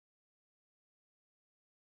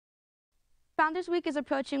Founders Week is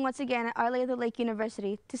approaching once again at Our Lady of the Lake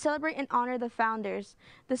University to celebrate and honor the founders,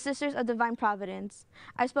 the Sisters of Divine Providence.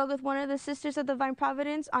 I spoke with one of the Sisters of Divine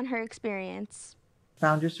Providence on her experience.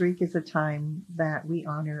 Founders Week is a time that we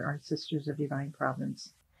honor our Sisters of Divine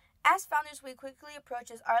Providence. As Founders Week quickly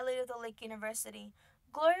approaches Our Lady of the Lake University,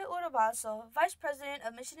 Gloria Urabaso, Vice President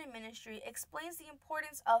of Mission and Ministry, explains the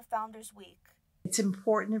importance of Founders Week. It's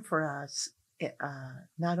important for us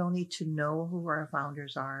not only to know who our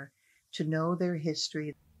founders are, to know their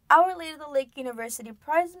history. Our Lady of the Lake University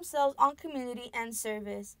prides themselves on community and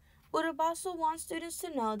service. Urabaso wants students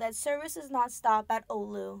to know that service does not stop at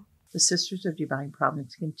OLU. The Sisters of Divine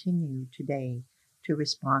Providence continue today to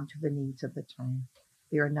respond to the needs of the time.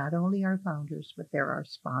 They are not only our founders, but they're our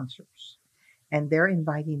sponsors, and they're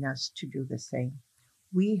inviting us to do the same.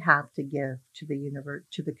 We have to give to the universe,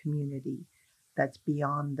 to the community that's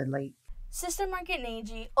beyond the lake. Sister Margaret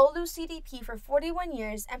Nagy, OLU CDP for 41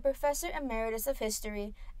 years and Professor Emeritus of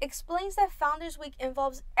History, explains that Founders Week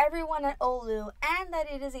involves everyone at OLU and that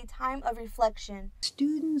it is a time of reflection.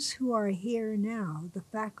 Students who are here now, the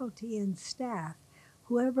faculty and staff,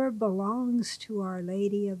 whoever belongs to Our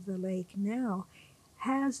Lady of the Lake now,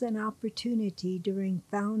 has an opportunity during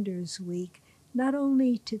Founders Week not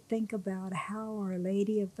only to think about how Our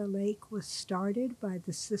Lady of the Lake was started by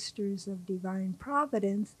the Sisters of Divine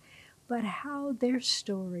Providence, but how their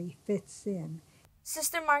story fits in.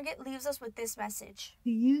 Sister Margaret leaves us with this message. To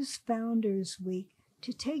use Founders Week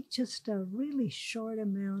to take just a really short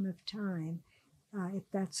amount of time, if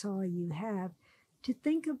that's all you have, to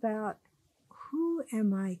think about who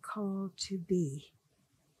am I called to be,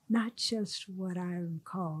 not just what I'm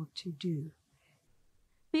called to do.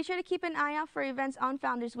 Be sure to keep an eye out for events on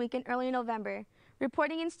Founders Week in early November.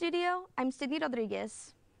 Reporting in studio, I'm Sydney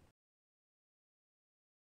Rodriguez.